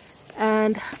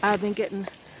 and I've been getting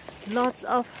lots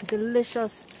of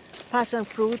delicious passion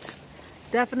fruit.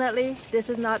 Definitely this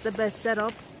is not the best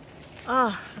setup.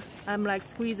 I'm like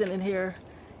squeezing in here.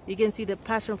 You can see the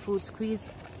passion fruit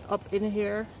squeezed up in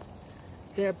here.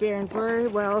 They're bearing very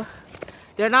well.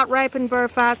 They're not ripening very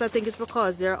fast. I think it's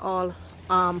because they're all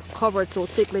covered so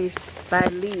thickly by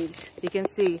leaves. You can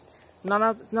see none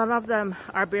of them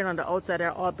are bearing on the outside,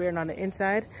 they're all bearing on the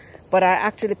inside. But I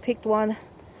actually picked one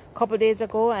a couple days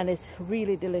ago and it's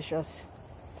really delicious.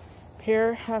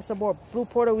 Here has some more blue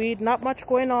porterweed. Not much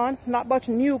going on, not much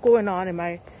new going on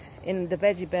in the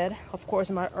veggie bed. Of course,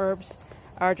 my herbs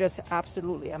are just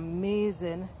absolutely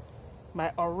amazing.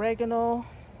 My oregano,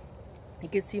 you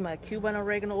can see my Cuban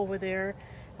oregano over there.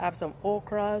 I have some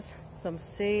okras, some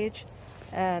sage,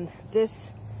 and this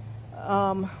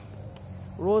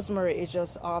rosemary is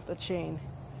just off the chain.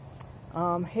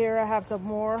 Here I have some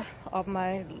more of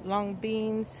my long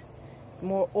beans,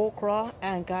 more okra,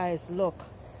 and guys, look,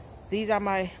 these are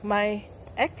my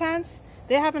eggplants.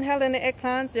 They haven't held any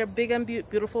eggplants. They're big and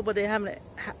beautiful, but they haven't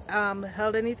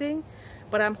held anything.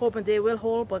 But I'm hoping they will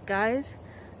hold. But guys,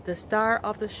 the star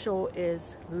of the show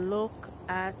is, look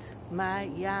at my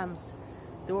yams.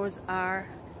 Those are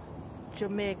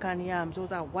Jamaican yams.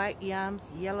 Those are white yams,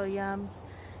 yellow yams.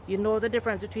 You know the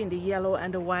difference between the yellow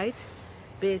and the white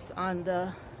based on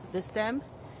the stem.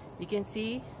 You can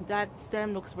see that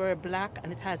stem looks very black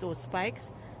and it has those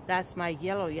spikes. That's my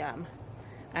yellow yam.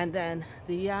 And then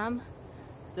the yam,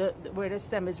 where the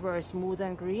stem is very smooth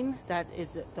and green, that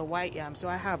is the white yam. So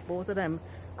I have both of them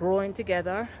growing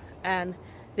together, and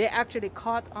they actually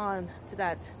caught on to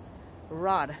that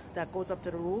rod that goes up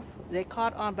to the roof. They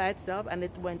caught on by itself and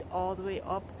it went all the way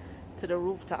up to the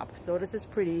rooftop. So this is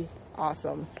pretty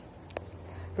awesome.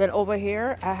 Then over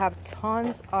here I have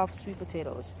tons of sweet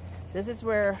potatoes. This is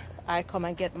where I come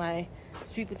and get my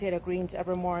sweet potato greens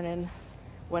every morning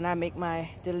when I make my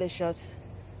delicious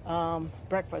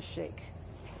breakfast shake.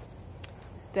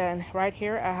 Then right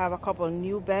here I have a couple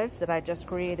new beds that I just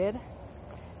created,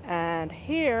 and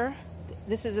here,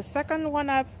 this is the second one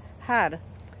I've had.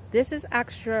 This is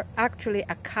actually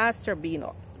a castor bean,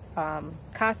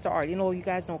 castor oil. You know, you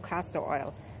guys know castor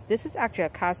oil. This is actually a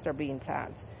castor bean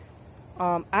plant.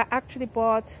 I actually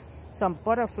bought some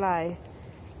butterfly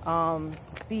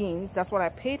beans. That's what I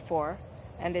paid for,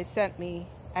 and they sent me.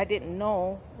 I didn't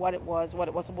know what it was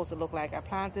supposed to look like. I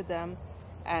planted them,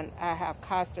 and I have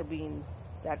castor bean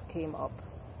that came up.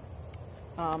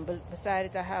 But beside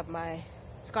it, I have my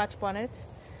Scotch bonnet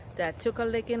that took a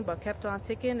licking but kept on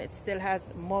ticking. It still has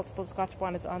multiple Scotch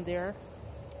bonnets on there.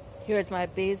 Here's my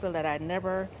basil that I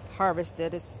never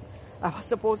harvested. I was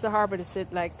supposed to harvest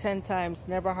it like 10 times,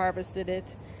 never harvested it,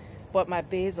 but my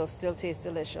basil still tastes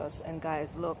delicious. And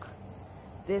guys, look,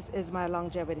 this is my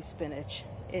longevity spinach.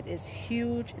 It is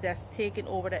huge. It has taken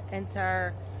over the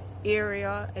entire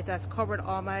area. It has covered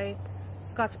all my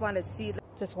Scotch bonnet seed.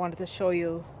 Just wanted to show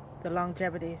you the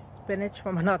longevity spinach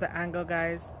from another angle,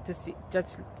 guys, to see,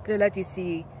 just to let you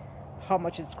see how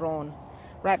much it's grown.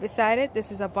 Right beside it,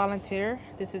 this is a volunteer.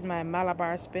 This is my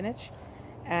Malabar spinach,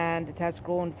 and it has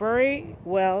grown very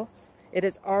well. It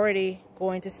is already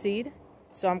going to seed,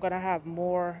 so I'm going to have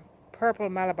more purple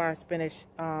Malabar spinach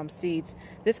seeds.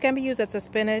 This can be used as a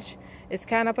spinach. It's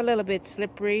kind of a little bit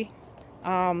slippery.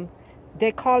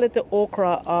 They call it the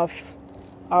okra of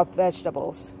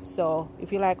vegetables. So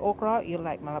if you like okra, you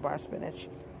like Malabar spinach.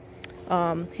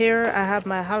 Here I have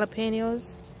my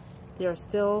jalapenos. They're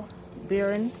still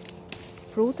bearing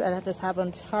fruit, and I just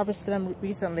haven't harvested them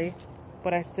recently,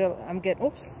 but I'm getting,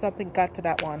 oops, something got to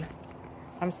that one.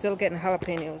 I'm still getting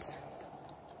jalapenos.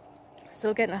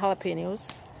 Still getting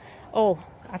jalapenos. Oh,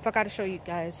 I forgot to show you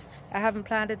guys. I haven't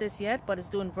planted this yet, but it's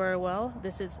doing very well.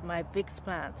 This is my Vicks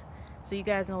plant. So you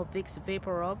guys know Vicks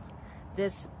Vapor Rub.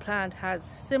 This plant has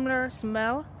similar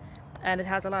smell, and it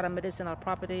has a lot of medicinal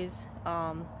properties.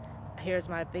 Here's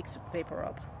my Vicks Vapor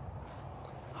Rub.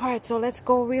 Alright, so let's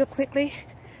go real quickly.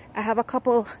 I have a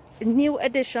couple new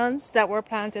additions that were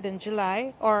planted in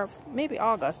July, or maybe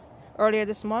August, earlier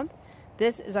this month.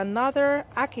 This is another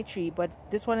ackee tree, but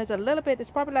this one is a little bit, it's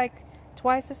probably like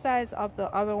twice the size of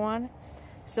the other one.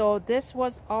 So this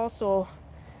was also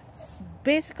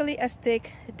basically a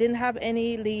stick. It didn't have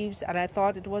any leaves, and I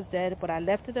thought it was dead, but I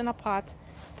left it in a pot,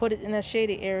 put it in a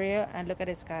shady area, and look at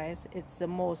this, guys. It's the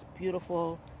most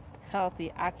beautiful,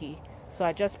 healthy ackee. So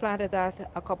I just planted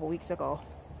that a couple weeks ago.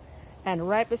 And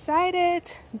right beside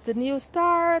it, the new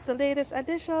star, the latest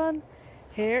addition,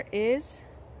 here is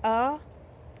a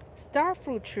star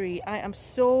fruit tree. I am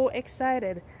so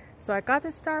excited. So I got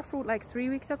this star fruit like 3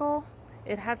 weeks ago.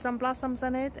 It had some blossoms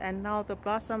on it, and now the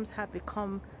blossoms have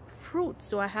become fruit.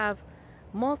 So I have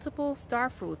multiple star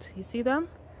fruit. You see them?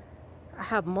 I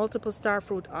have multiple star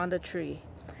fruit on the tree.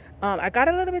 I got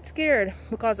a little bit scared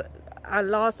because I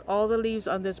lost all the leaves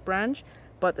on this branch,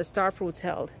 but the star fruits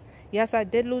held. Yes, I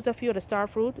did lose a few of the star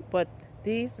fruit, but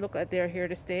these look like they're here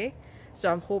to stay.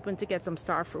 So I'm hoping to get some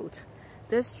star fruit.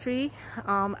 this tree,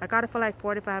 I got it for like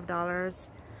 $45,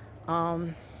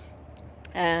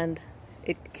 and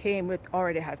it came with,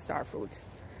 already had star fruit.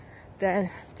 Then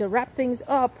to wrap things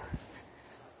up,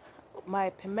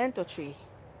 my pimento tree.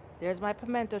 There's my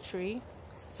pimento tree.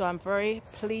 So I'm very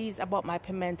pleased about my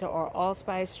pimento or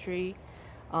allspice tree.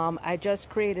 I just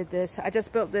created this. I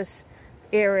just built this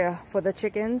area for the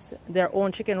chickens, their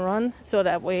own chicken run, so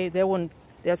that way they'll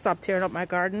stop tearing up my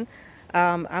garden.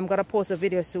 I'm gonna post a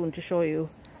video soon to show you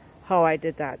how I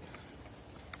did that.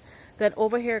 Then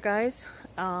over here, guys,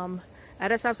 I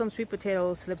just have some sweet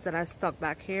potato slips that I stuck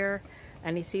back here,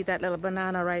 and you see that little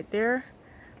banana right there?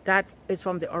 That is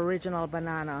from the original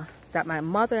banana that my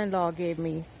mother-in-law gave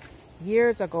me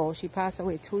years ago. She passed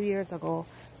away 2 years ago,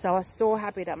 so I was so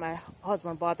happy that my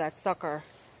husband bought that sucker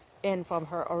in from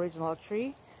her original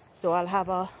tree. So I'll have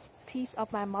a piece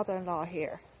of my mother-in-law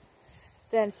here.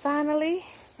 Then finally,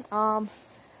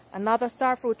 another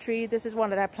starfruit tree. This is one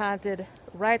that I planted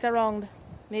right around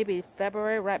maybe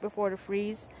February, right before the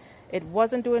freeze. It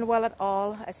wasn't doing well at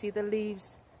all. I see the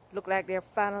leaves look like they're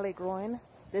finally growing.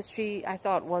 This tree I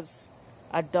thought was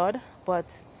a dud, but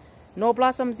no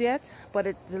blossoms yet, but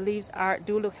the leaves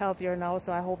do look healthier now,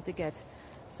 so I hope to get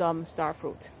some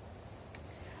starfruit.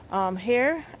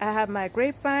 Here I have my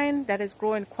grapevine that is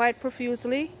growing quite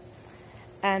profusely,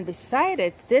 and beside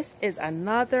it, this is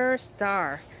another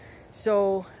star.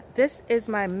 So this is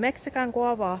my Mexican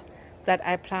guava that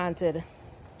I planted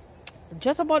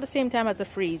just about the same time as the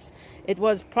freeze. It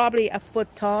was probably a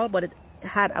foot tall, but it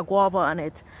had a guava on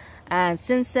it, and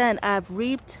since then I've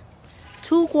reaped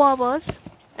 2 guavas,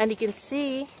 and you can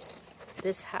see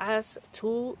this has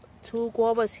two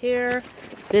guavas here.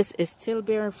 This is still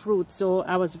bearing fruit, so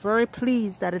I was very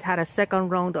pleased that it had a second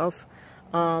round of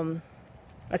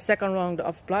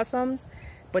blossoms.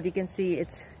 But you can see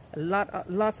it's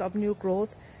lots of new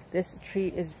growth. This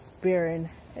tree is bearing,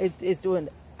 it is doing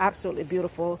absolutely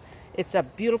beautiful. It's a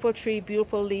beautiful tree,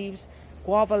 beautiful leaves.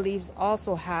 Guava leaves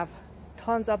also have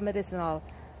tons of medicinal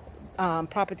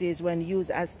properties when used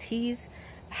as teas.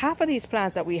 Half of these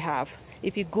plants that we have,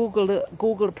 if you Google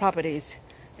the properties,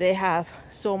 they have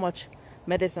so much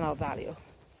medicinal value.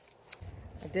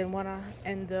 I didn't want to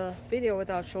end the video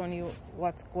without showing you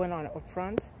what's going on up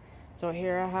front. So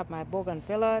here I have my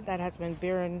bougainvillea that has been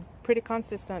bearing pretty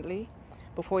consistently.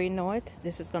 Before you know it,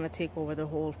 this is going to take over the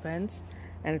whole fence,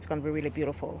 and it's going to be really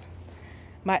beautiful.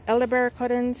 My elderberry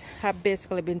cuttings have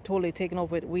basically been totally taken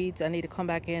over with weeds. I need to come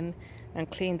back in and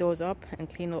clean those up and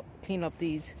clean up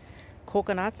these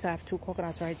coconuts. I have 2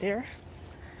 coconuts right there.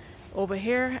 Over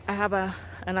here I have an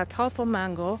Ataulfo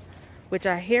mango, which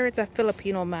I hear it's a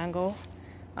Filipino mango.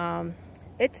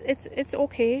 It's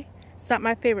okay. It's not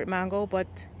my favorite mango, but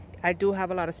I do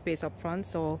have a lot of space up front,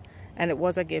 so, and it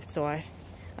was a gift, so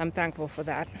I'm thankful for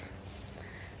that.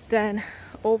 Then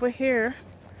over here,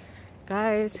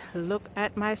 guys, look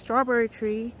at my strawberry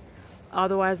tree,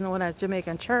 otherwise known as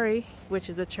Jamaican cherry, which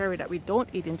is a cherry that we don't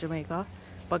eat in Jamaica.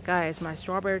 But guys, my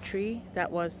strawberry tree that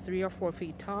was 3 or 4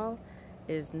 feet tall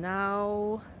is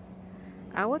now,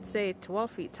 I would say,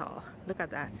 12 feet tall. Look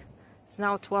at that. It's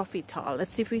now 12 feet tall.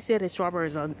 Let's see if we see the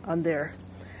strawberries on there.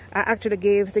 I actually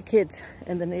gave the kids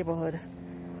in the neighborhood,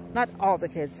 not all the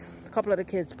kids, a couple of the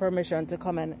kids, permission to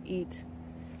come and eat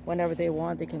whenever they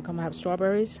want. They can come have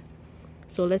strawberries.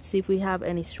 So let's see if we have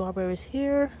any strawberries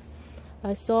here.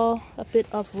 I saw a bit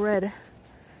of red.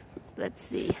 Let's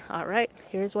see. All right,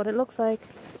 here's what it looks like.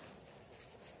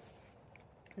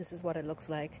 This is what it looks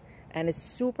like, and it's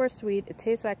super sweet. It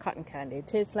tastes like cotton candy. It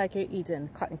tastes like you're eating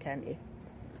cotton candy.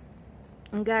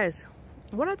 And guys,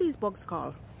 what are these bugs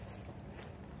called?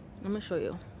 Let me show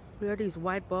you. Where are these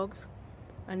white bugs?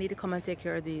 I need to come and take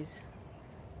care of these.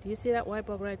 Do you see that white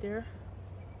bug right there?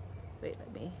 Wait,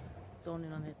 let me zone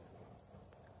in on it.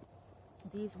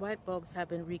 These white bugs have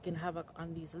been wreaking havoc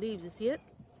on these leaves. You see it?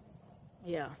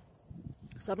 Yeah.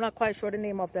 So I'm not quite sure the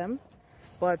name of them,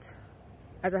 but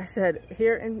as I said,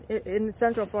 here in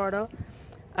Central Florida,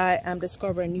 I am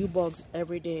discovering new bugs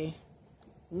every day.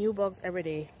 New bugs every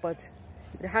day, but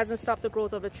it hasn't stopped the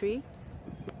growth of the tree.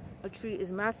 The tree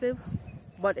is massive,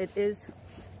 but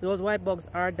those white bugs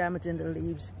are damaging the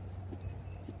leaves.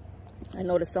 I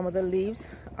noticed some of the leaves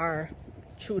are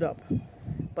chewed up,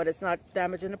 but it's not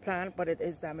damaging the plant, but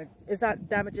it's not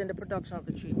damaging the production of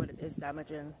the tree, but it is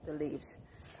damaging the leaves.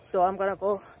 So I'm gonna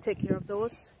go take care of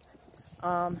those.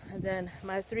 And then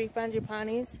my 3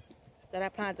 frangipanis that I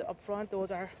planted up front, those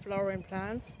are flowering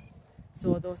plants.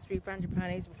 So those 3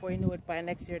 frangipanis, before you know it, by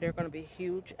next year they're gonna be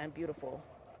huge and beautiful.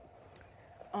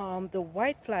 The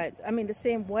white flies, the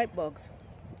same white bugs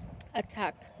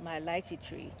attacked my lychee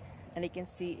tree, and you can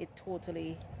see it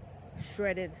totally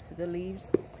shredded the leaves.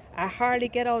 I hardly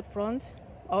get out front,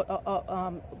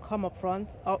 come up front,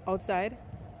 outside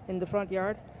in the front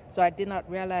yard. So I did not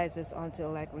realize this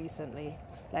until like recently,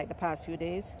 like the past few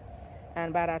days.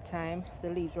 And by that time, the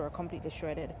leaves were completely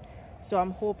shredded. So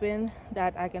I'm hoping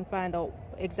that I can find out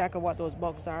exactly what those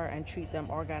bugs are and treat them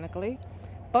organically.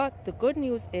 But the good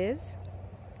news is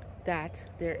that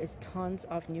there is tons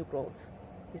of new growth.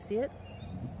 You see it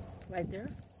right there?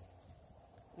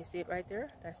 You see it right there?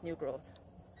 That's new growth.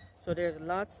 So there's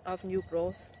lots of new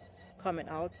growth coming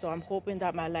out. So I'm hoping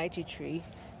that my lychee tree,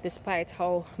 despite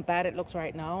how bad it looks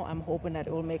right now, I'm hoping that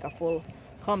it will make a full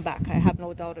comeback. I have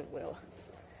no doubt it will.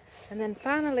 And then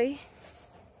finally,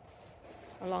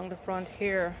 along the front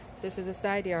here, this is a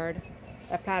side yard.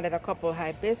 I planted a couple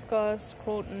hibiscus,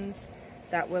 crotons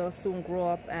that will soon grow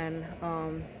up and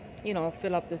you know,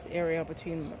 fill up this area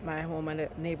between my home and the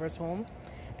neighbor's home.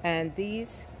 And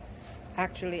these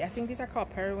actually, I think these are called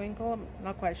periwinkle, I'm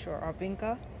not quite sure, or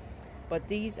vinca, but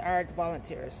these are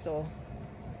volunteers. So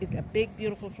it's a big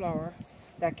beautiful flower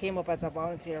that came up as a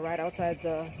volunteer right outside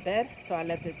the bed, so I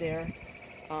left it there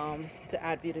to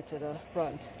add beauty to the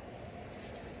front.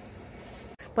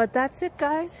 But that's it,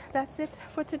 guys, that's it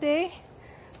for today.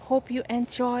 Hope you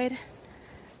enjoyed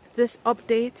this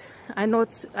update. I know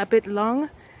it's a bit long,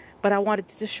 but I wanted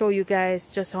to show you guys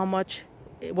just how much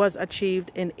it was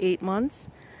achieved in 8 months.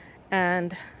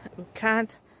 And we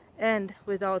can't end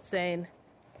without saying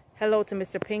hello to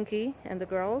Mr. Pinky and the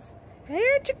girls.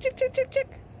 Here, chick, chick, chick, chick,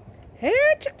 chick.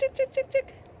 Here, chick, chick, chick, chick,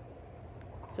 chick.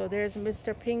 So there's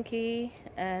Mr. Pinky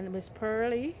and Miss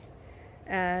Pearly.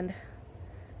 And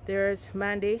there's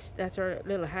Mandy. That's her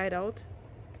little hideout.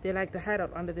 They like to hide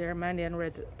out under there. Mandy and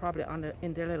Red's probably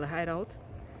in their little hideout.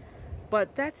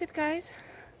 But that's it, guys.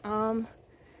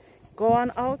 Go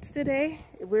on out today.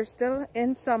 We're still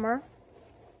in summer.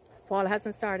 Fall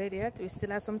hasn't started yet. We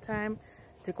still have some time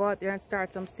to go out there and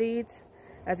start some seeds.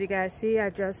 As you guys see, I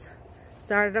just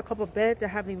started a couple beds. I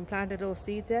haven't even planted those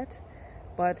seeds yet,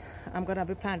 but I'm gonna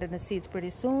be planting the seeds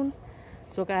pretty soon.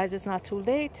 So guys, it's not too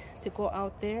late to go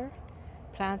out there,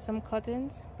 plant some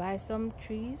cuttings, buy some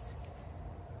trees,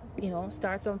 you know,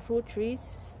 start some fruit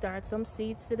trees, start some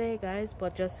seeds today, guys.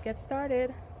 But just get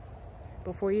started.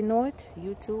 Before you know it,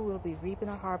 you too will be reaping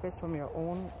a harvest from your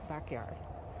own backyard.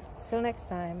 Till next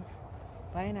time,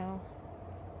 bye now.